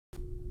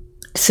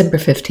December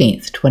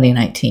 15th,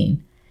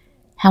 2019.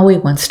 Howie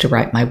wants to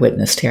write my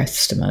witness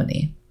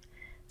testimony.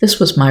 This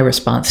was my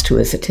response to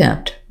his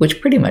attempt,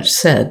 which pretty much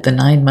said the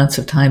 9 months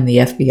of time the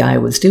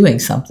FBI was doing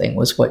something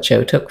was what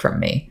Joe took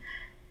from me.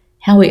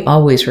 Howie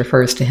always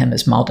refers to him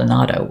as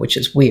Maldonado, which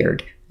is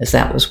weird, as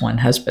that was one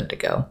husband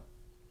ago.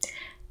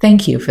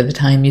 Thank you for the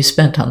time you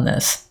spent on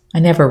this. I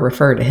never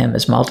refer to him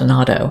as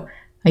Maldonado.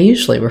 I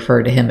usually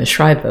refer to him as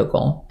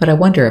Schreibvogel, but I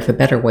wonder if a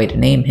better way to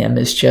name him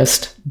is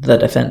just the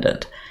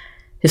defendant.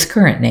 His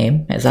current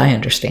name, as I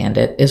understand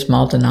it, is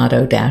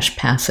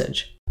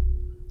Maldonado-Passage.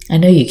 I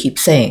know you keep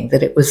saying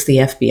that it was the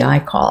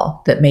FBI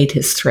call that made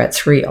his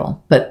threats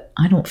real, but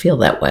I don't feel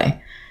that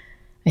way.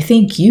 I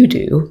think you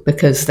do,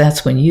 because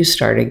that's when you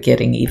started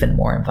getting even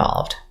more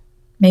involved.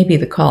 Maybe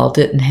the call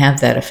didn't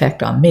have that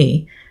effect on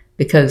me,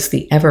 because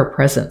the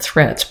ever-present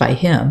threats by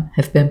him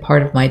have been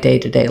part of my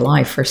day-to-day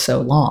life for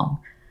so long.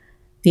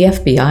 The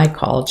FBI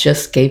call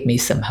just gave me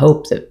some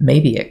hope that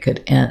maybe it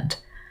could end.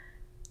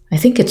 I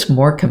think it's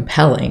more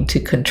compelling to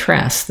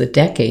contrast the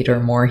decade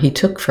or more he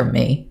took from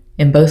me,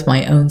 in both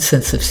my own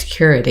sense of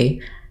security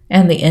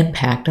and the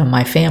impact on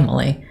my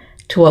family,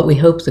 to what we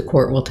hope the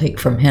court will take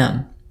from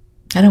him.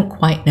 I don't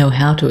quite know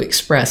how to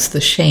express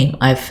the shame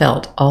I've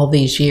felt all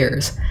these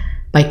years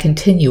by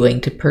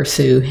continuing to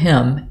pursue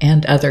him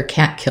and other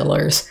cat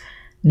killers,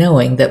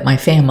 knowing that my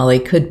family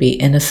could be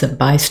innocent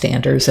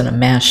bystanders in a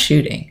mass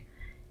shooting,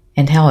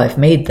 and how I've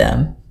made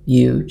them,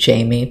 you,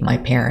 Jamie, my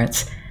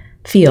parents,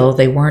 feel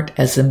they weren't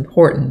as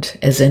important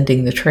as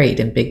ending the trade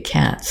in big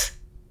cats.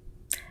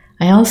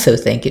 I also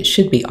think it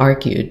should be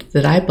argued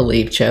that I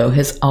believe Joe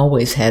has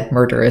always had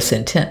murderous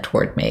intent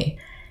toward me,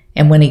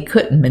 and when he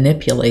couldn't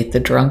manipulate the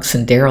drunks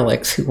and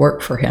derelicts who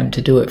work for him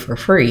to do it for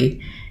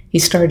free, he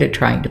started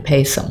trying to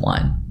pay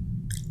someone.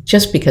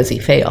 Just because he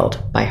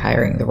failed, by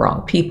hiring the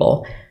wrong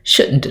people,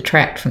 shouldn't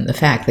detract from the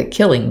fact that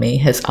killing me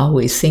has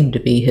always seemed to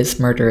be his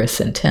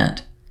murderous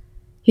intent.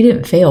 He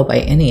didn't fail by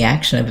any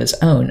action of his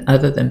own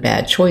other than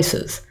bad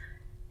choices.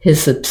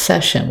 His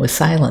obsession with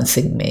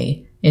silencing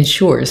me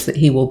ensures that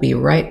he will be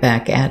right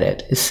back at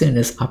it as soon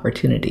as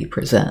opportunity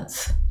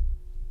presents.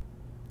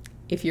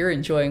 If you're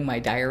enjoying my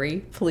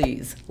diary,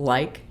 please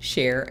like,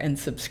 share, and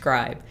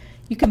subscribe.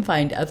 You can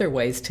find other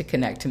ways to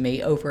connect to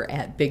me over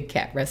at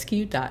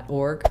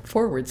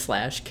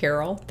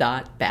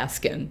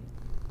bigcatrescue.org/Carole.Baskin.